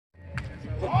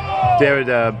David,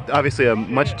 obviously a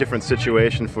much different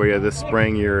situation for you this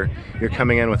spring. You're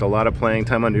coming in with a lot of playing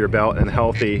time under your belt and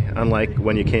healthy, unlike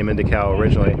when you came into Cal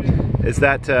originally. Is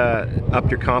that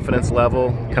up your confidence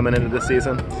level coming into this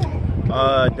season?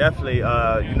 Definitely.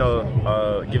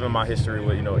 Given my history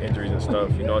with injuries and stuff,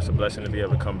 it's a blessing to be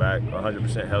able to come back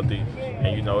 100% healthy,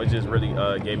 and it just really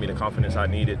gave me the confidence I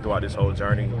needed throughout this whole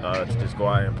journey to just go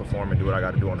out and perform and do what I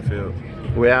got to do on the field.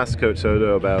 We asked Coach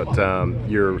Soto about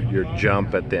your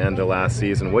jump at the end of last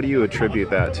season. What do you attribute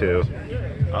that to?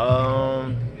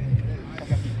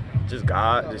 Just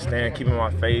God, just keeping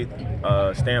my faith,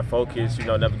 staying focused,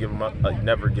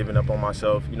 never giving up on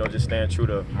myself, just staying true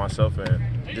to myself and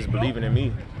just believing in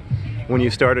me. When you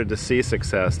started to see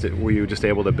success, were you just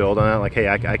able to build on it? Like, hey,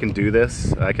 I can do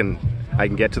this. I can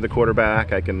get to the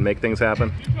quarterback. I can make things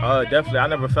happen. Definitely. I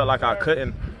never felt like I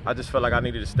couldn't. I just felt like I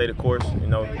needed to stay the course.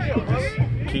 Just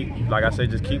keep, like I said,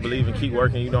 just keep believing, keep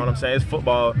working. You know what I'm saying? It's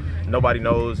football. Nobody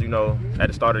knows, at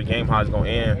the start of the game how it's going to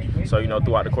end. So,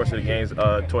 throughout the course of the games,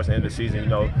 towards the end of the season,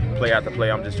 play after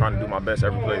play, I'm just trying to do my best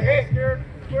every play. It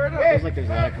feels like there's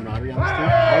a lot of camaraderie on this team.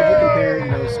 How would you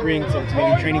compare, spring to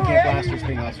maybe training camp last year,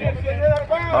 spring last year?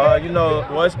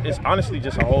 It's honestly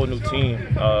just a whole new team.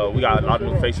 We got a lot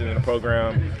of new faces in the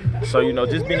program. So,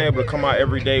 just being able to come out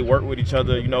every day, work with each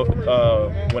other,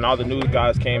 when all the new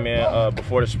guys came in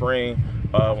before the spring,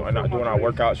 and doing our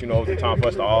workouts, it was the time for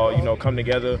us to all, come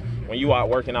together. When you out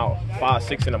working out 5,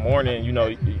 6 in the morning, you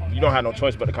don't have no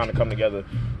choice but to kind of come together.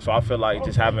 So I feel like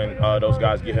just having those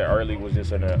guys get here early was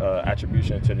just an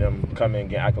attribution to them coming and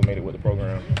get acclimated with the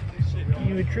program. Do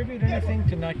you attribute anything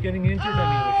to not getting injured?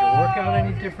 Was your workout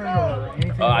any different or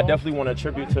anything? I definitely want to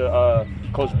attribute to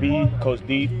Coach B, Coach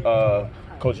D,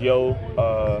 Coach Yo,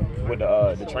 with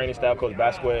the training staff, Coach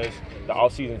Vasquez, the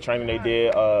off-season training they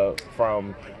did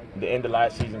from the end of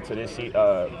last season to this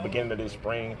beginning of this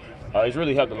spring. It's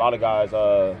really helped a lot of guys,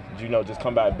 just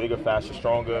come back bigger, faster,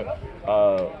 stronger,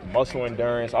 muscle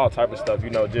endurance, all type of stuff.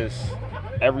 Just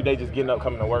every day, just getting up,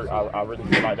 coming to work. I really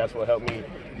feel like that's what helped me,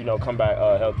 come back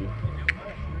healthy.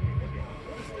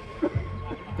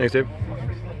 Thanks, Dave.